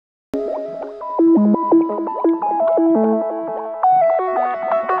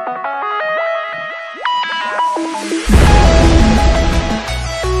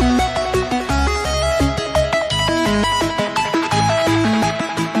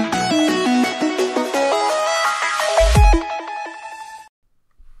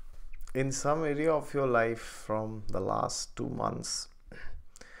In some area of your life from the last 2 months,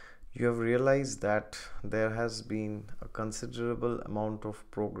 you have realized that there has been a considerable amount of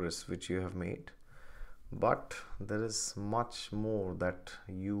progress which you have made, but there is much more that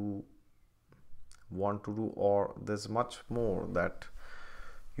you want to do, or there's much more that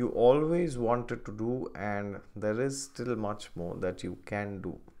you always wanted to do, and there is still much more that you can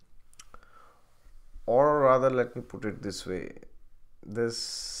do. Or rather, let me put it this way, there's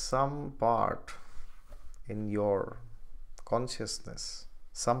some part in your consciousness,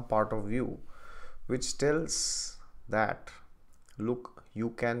 some part of you which tells that look, you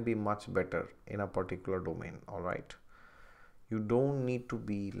can be much better in a particular domain. All right, you don't need to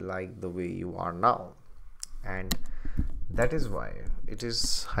be like the way you are now, and that is why it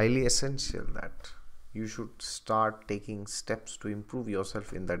is highly essential that you should start taking steps to improve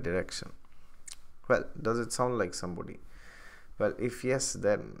yourself in that direction. Well, does it sound like somebody? Well, if yes,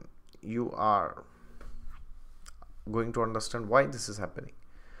 then you are going to understand why this is happening.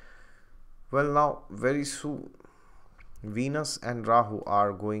 Well, now very soon Venus and Rahu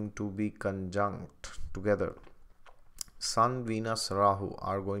are going to be conjunct together. Sun, Venus, Rahu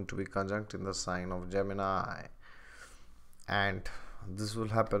are going to be conjunct in the sign of Gemini, and this will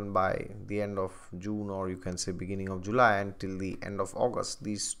happen by the end of June, or you can say beginning of July, until the end of August.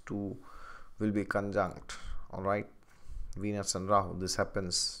 These two will be conjunct. All right, Venus and Rahu. This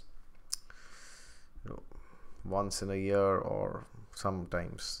happens once in a year, or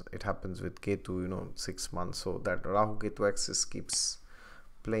sometimes it happens with Ketu, 6 months. So that Rahu Ketu axis keeps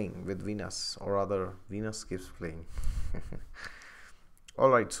playing with Venus, or rather Venus keeps playing. All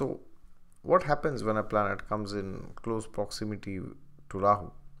right, so what happens when a planet comes in close proximity to Rahu?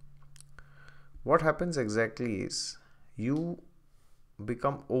 What happens exactly is you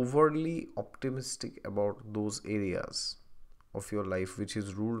become overly optimistic about those areas of your life which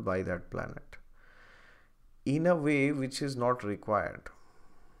is ruled by that planet in a way which is not required,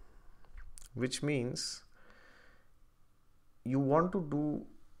 which means you want to do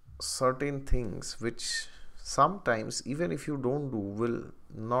certain things which sometimes, even if you don't do, will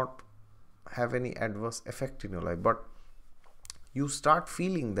not have any adverse effect in your life, but you start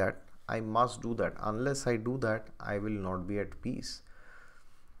feeling that I must do that. Unless I do that, I will not be at peace.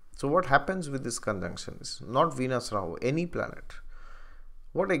 So what happens with this conjunction is not Venus, Rahu, any planet.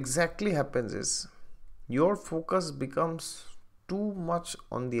 What exactly happens is your focus becomes too much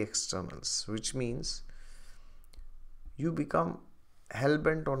on the externals, which means you become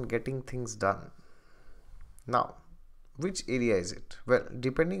hell-bent on getting things done. Now, which area is it? Well,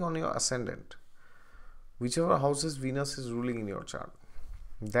 depending on your ascendant, whichever houses Venus is ruling in your chart,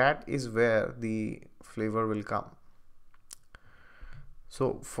 that is where the flavor will come.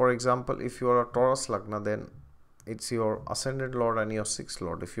 So, for example, if you are a Taurus Lagna, then it's your ascendant lord and your 6th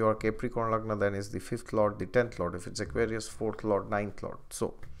lord. If you are Capricorn Lagna, then it's the 5th lord, the 10th lord. If it's Aquarius, 4th lord, 9th lord.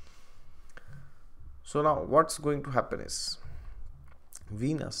 So now what's going to happen is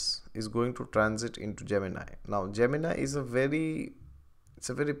Venus is going to transit into Gemini. Now Gemini is a very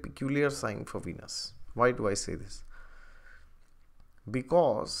peculiar sign for Venus. Why do I say this?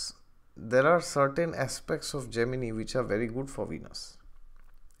 Because there are certain aspects of Gemini which are very good for Venus,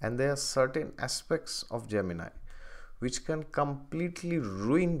 and there are certain aspects of Gemini which can completely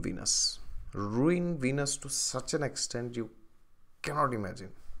ruin Venus to such an extent you cannot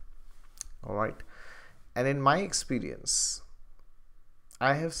imagine. All right, and in my experience,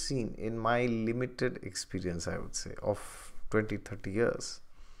 I have seen, in my limited experience, I would say, of 20-30 years,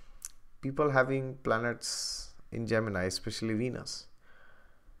 people having planets in Gemini, especially Venus,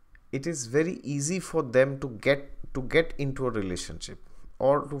 it is very easy for them to get into a relationship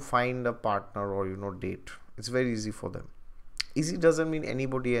or to find a partner, or date. It's very easy for them. Easy doesn't mean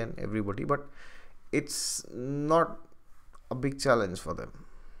anybody and everybody, but it's not a big challenge for them.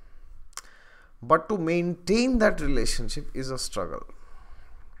 But to maintain that relationship is a struggle.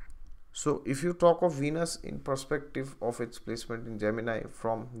 So if you talk of Venus in perspective of its placement in Gemini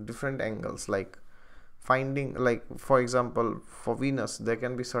from different angles, like finding, like for example, for Venus, there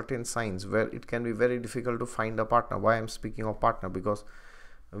can be certain signs where it can be very difficult to find a partner. Why I'm speaking of partner? Because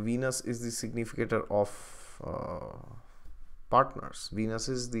Venus is the significator of partners. Venus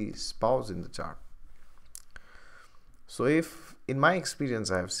is the spouse in the chart. So if, in my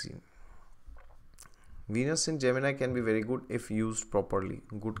experience, I have seen Venus in Gemini can be very good if used properly.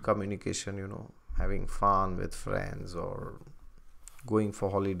 Good communication, having fun with friends, or going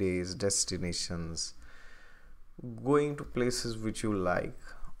for holidays, destinations, going to places which you like,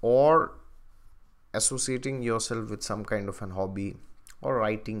 or associating yourself with some kind of an hobby, or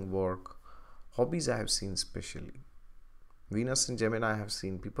writing work. Hobbies I have seen, especially Venus in Gemini, I have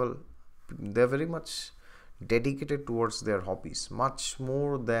seen people they're very much dedicated towards their hobbies, much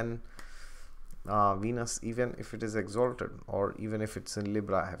more than Venus, even if it is exalted or even if it's in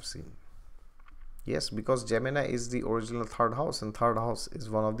Libra, I have seen. Yes, because Gemini is the original third house, and third house is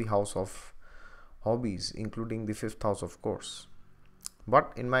one of the house of hobbies, including the fifth house, of course.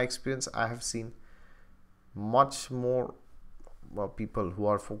 But in my experience, I have seen much more people who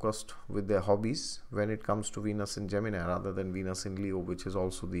are focused with their hobbies when it comes to Venus in Gemini rather than Venus in Leo, which is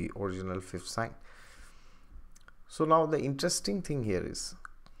also the original fifth sign. So now the interesting thing here is,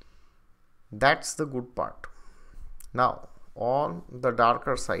 that's the good part. Now, on the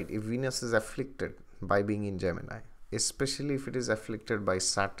darker side, if Venus is afflicted by being in Gemini, especially if it is afflicted by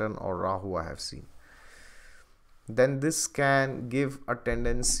Saturn or Rahu, I have seen, then this can give a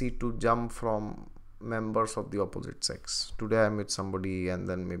tendency to jump from members of the opposite sex. Today I'm with somebody, and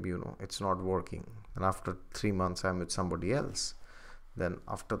then maybe it's not working, and after 3 months I'm with somebody else, then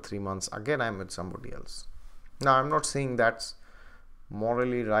after 3 months again I'm with somebody else. Now, I'm not saying that's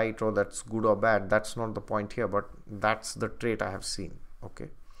morally right or that's good or bad, that's not the point here, but that's the trait I have seen. Okay.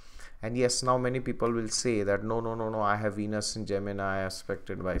 And yes, now many people will say that no, I have Venus in Gemini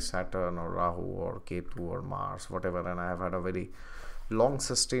aspected by Saturn or Rahu or Ketu or Mars, whatever, and I have had a very long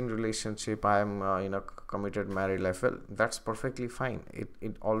sustained relationship, I am in a committed married life. Well, that's perfectly fine.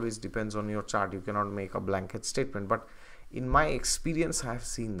 It always depends on your chart. You cannot make a blanket statement, but in my experience I have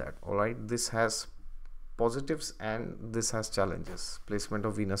seen that. All right, this has positives and this has challenges, placement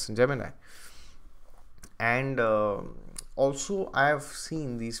of Venus in Gemini. And also I have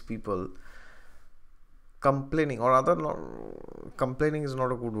seen these people complaining, or rather, complaining is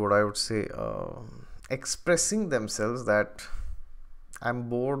not a good word, I would say, expressing themselves that I'm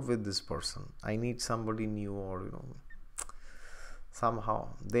bored with this person, I need somebody new, or somehow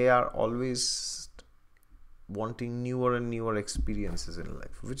they are always wanting newer and newer experiences in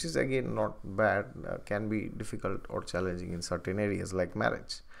life, which is again not bad, can be difficult or challenging in certain areas like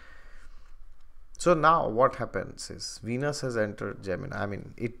marriage. So now what happens is, Venus has entered Gemini. I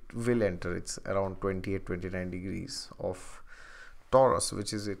mean, it will enter, it's around 28-29 degrees of Taurus,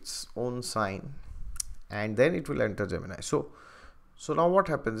 which is its own sign, and then it will enter Gemini. So now what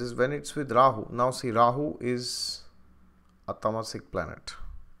happens is, when it's with Rahu, now see, Rahu is a tamasic planet,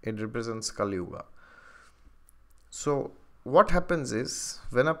 it represents Kali Yuga. So what happens is,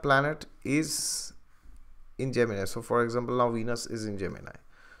 when a planet is in Gemini, so for example now Venus is in Gemini,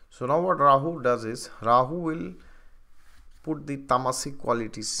 so now what Rahu does is, Rahu will put the tamasic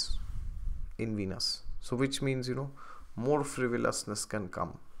qualities in Venus, so which means more frivolousness can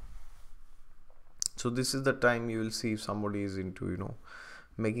come. So this is the time you will see if somebody is into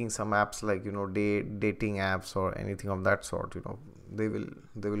making some apps like dating apps or anything of that sort, they will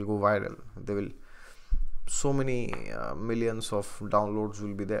go viral, they will, so many millions of downloads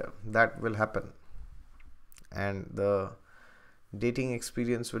will be there. That will happen, and the dating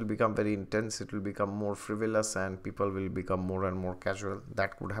experience will become very intense, it will become more frivolous, and people will become more and more casual.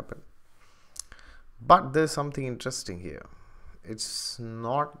 That could happen. But there's something interesting here. It's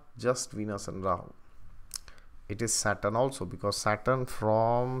not just Venus and Rahu, it is Saturn also, because Saturn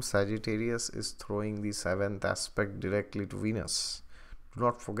from Sagittarius is throwing the 7th aspect directly to Venus. Do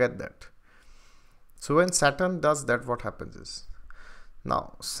not forget that. So when Saturn does that, what happens is,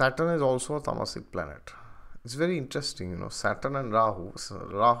 now Saturn is also a tamasic planet. It's very interesting, Saturn and Rahu. So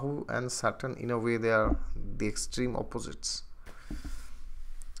Rahu and Saturn, in a way, they are the extreme opposites,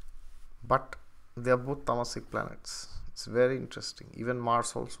 but they are both tamasic planets. It's very interesting. Even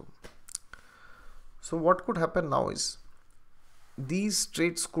Mars also. So what could happen now is, these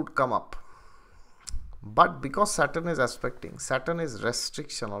traits could come up, but because Saturn is aspecting, Saturn is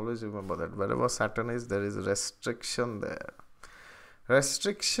restriction. Always remember that wherever Saturn is, there is restriction there.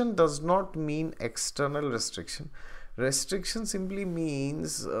 Restriction does not mean external restriction. Restriction simply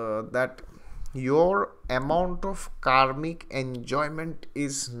means that your amount of karmic enjoyment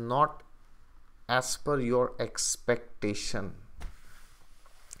is not as per your expectation.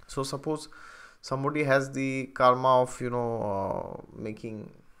 So suppose somebody has the karma of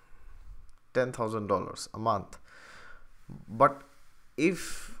making $10,000 a month, but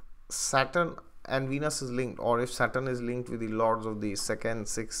if Saturn and Venus is linked, or if Saturn is linked with the lords of the 2nd,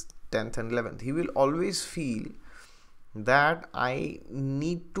 6th, 10th and 11th, he will always feel that I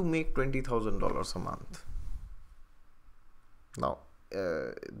need to make $20,000 a month. Now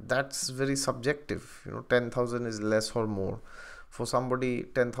that's very subjective. 10,000 is less or more. For somebody,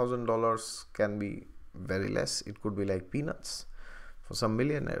 $10,000 can be very less, it could be like peanuts for some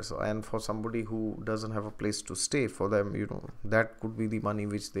millionaires, and for somebody who doesn't have a place to stay, for them that could be the money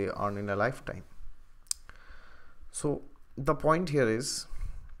which they earn in a lifetime. So the point here is,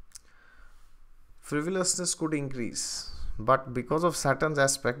 frivolousness could increase, but because of Saturn's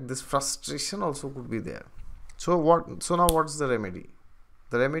aspect, this frustration also could be there. So now what's the remedy?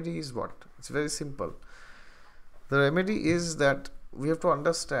 The remedy is what? It's very simple. The remedy is that we have to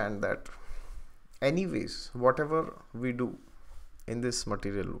understand that anyways, whatever we do in this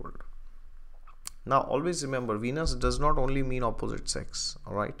material world, now always remember, Venus does not only mean opposite sex,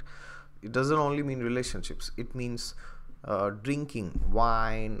 all right? It doesn't only mean relationships. It means drinking,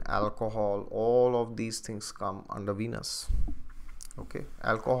 wine, alcohol, all of these things come under Venus. Okay,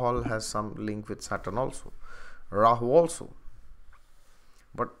 alcohol has some link with Saturn also, Rahu also,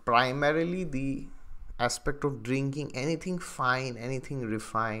 but primarily the aspect of drinking anything fine, anything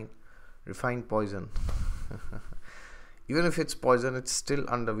refined poison. Even if it's poison, it's still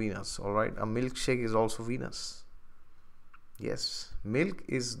under Venus, all right? A milkshake is also Venus. Yes, milk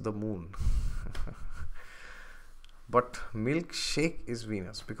is the moon. But milkshake is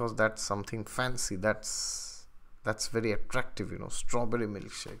Venus because that's something fancy. That's very attractive, you know. Strawberry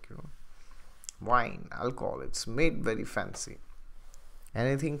milkshake, you know. Wine, alcohol, it's made very fancy.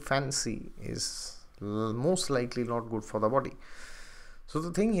 Anything fancy is most likely not good for the body. So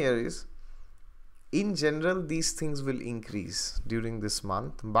the thing here is, in general, these things will increase during this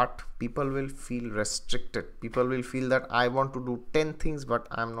month, but people will feel restricted. People will feel that I want to do 10 things, but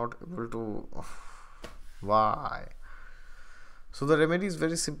I'm not able to. Why? So the remedy is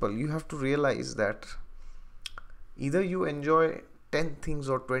very simple. You have to realize that either you enjoy 10 things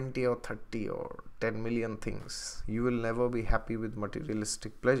or 20 or 30 or 10 million things. You will never be happy with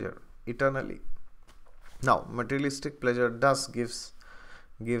materialistic pleasure eternally. Now, materialistic pleasure does gives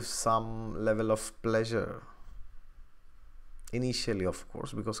some level of pleasure initially, of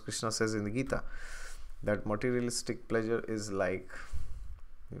course, because Krishna says in the Gita that materialistic pleasure is like,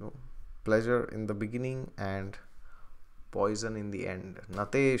 you know, pleasure in the beginning and poison in the end.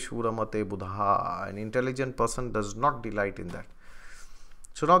 Nate shuramate buddha. An intelligent person does not delight in that.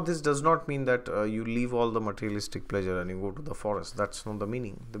 So now this does not mean that you leave all the materialistic pleasure and you go to the forest. That's not the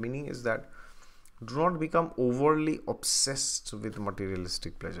meaning. The meaning is that do not become overly obsessed with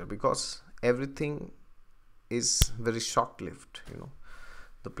materialistic pleasure, because everything is very short-lived, you know.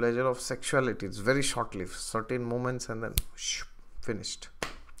 The pleasure of sexuality is very short-lived, certain moments and then finished.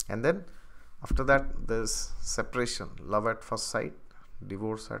 And then after that there's separation, love at first sight,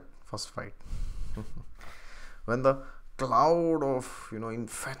 divorce at first fight. When the cloud of, you know,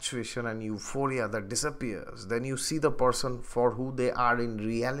 infatuation and euphoria that disappears, then you see the person for who they are in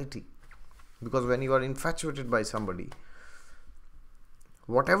reality. Because when you are infatuated by somebody,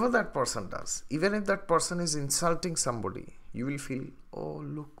 whatever that person does, even if that person is insulting somebody, you will feel, oh,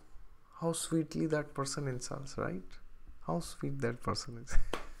 look how sweetly that person insults, right? How sweet that person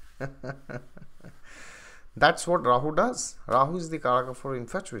is. That's what Rahu does. Rahu is the Karaka for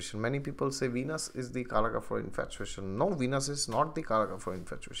infatuation. Many people say Venus is the Karaka for infatuation. No, Venus is not the Karaka for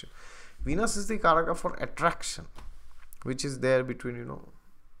infatuation. Venus is the Karaka for attraction, which is there between, you know,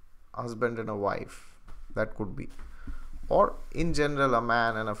 husband and a wife. That could be, or in general a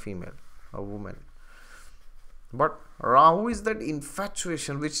man and a female, a woman. But Rahu is that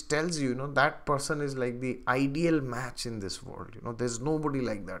infatuation which tells you, you know, that person is like the ideal match in this world. You know, there's nobody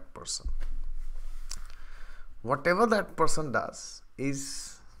like that person. Whatever that person does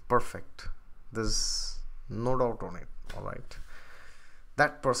is perfect. There's no doubt on it. All right,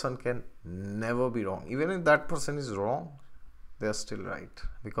 that person can never be wrong. Even if that person is wrong, they are still right,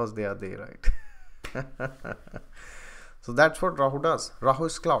 because they are right. So that's what Rahu does. Rahu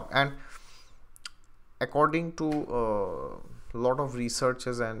is cloud, and according to a lot of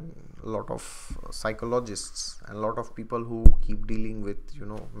researchers and a lot of psychologists and a lot of people who keep dealing with, you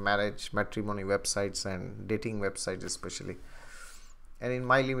know, matrimony websites and dating websites especially, and in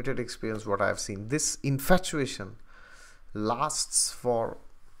my limited experience, what I have seen, this infatuation lasts for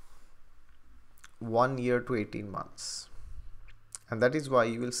 1 year to 18 months. And that is why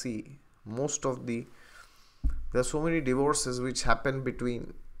you will see there are so many divorces which happen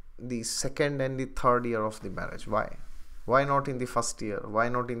between the second and the third year of the marriage. Why? Why not in the first year? Why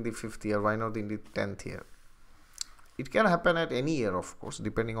not in the fifth year? Why not in the 10th year? It can happen at any year, of course,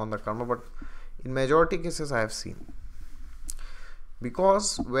 depending on the karma, but in majority cases I have seen.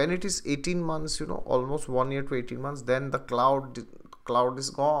 Because when it is 18 months, you know, almost 1 year to 18 months, then the cloud is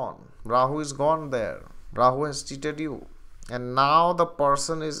gone. Rahu is gone there. Rahu has cheated you. And now the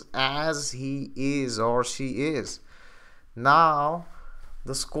person is as he is or she is. Now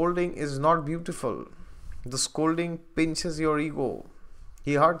the scolding is not beautiful. The scolding pinches your ego.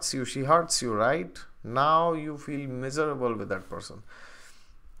 He hurts you, she hurts you, right? Now you feel miserable with that person.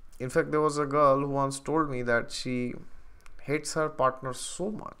 In fact, there was a girl who once told me that she hates her partner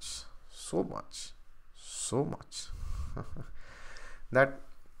so so much, so much that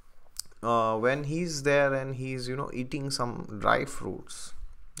when he's there and he's eating some dry fruits,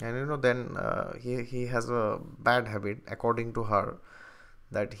 and then he has a bad habit according to her,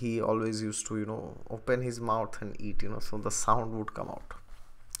 that he always used to open his mouth and eat, so the sound would come out.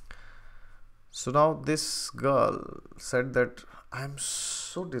 So now this girl said that I'm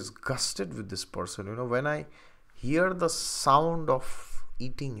so disgusted with this person, when I hear the sound of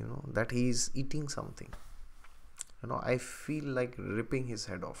eating, that he is eating something, I feel like ripping his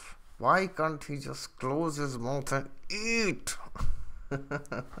head off. Why can't he just close his mouth and eat?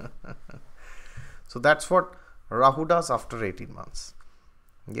 So that's what Rahu does after 18 months.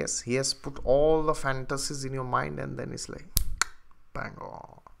 Yes, he has put all the fantasies in your mind, and then it's like bang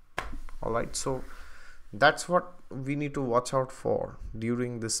on. Alright, so that's what we need to watch out for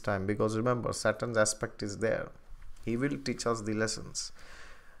during this time, because remember, Saturn's aspect is there. He will teach us the lessons.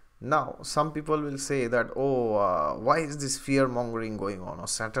 Now, some people will say that, oh, why is this fear mongering going on, or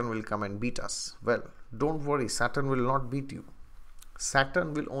Saturn will come and beat us? Well, don't worry, Saturn will not beat you.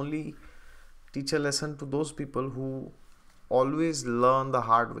 Saturn will only teach a lesson to those people who always learn the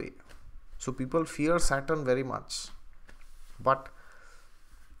hard way. So people fear Saturn very much, but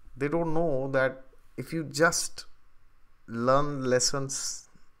they don't know that if you just learn lessons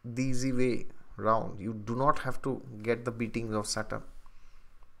the easy way round, you do not have to get the beatings of Saturn.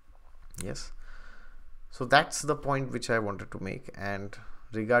 Yes, so that's the point which I wanted to make. And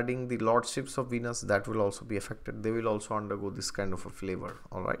regarding the lordships of Venus, that will also be affected. They will also undergo this kind of a flavor.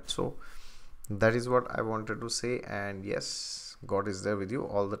 All right, so that is what I wanted to say. And yes, God is there with you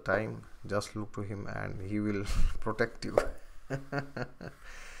all the time. Just look to him and he will protect you.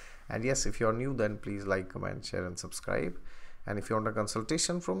 And yes, if you are new, then please like, comment, share and subscribe. And if you want a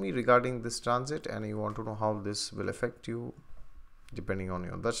consultation from me regarding this transit and you want to know how this will affect you depending on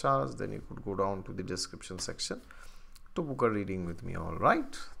your dashas, then you could go down to the description section to book a reading with me. All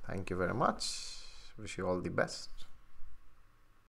right, thank you very much. Wish you all the best.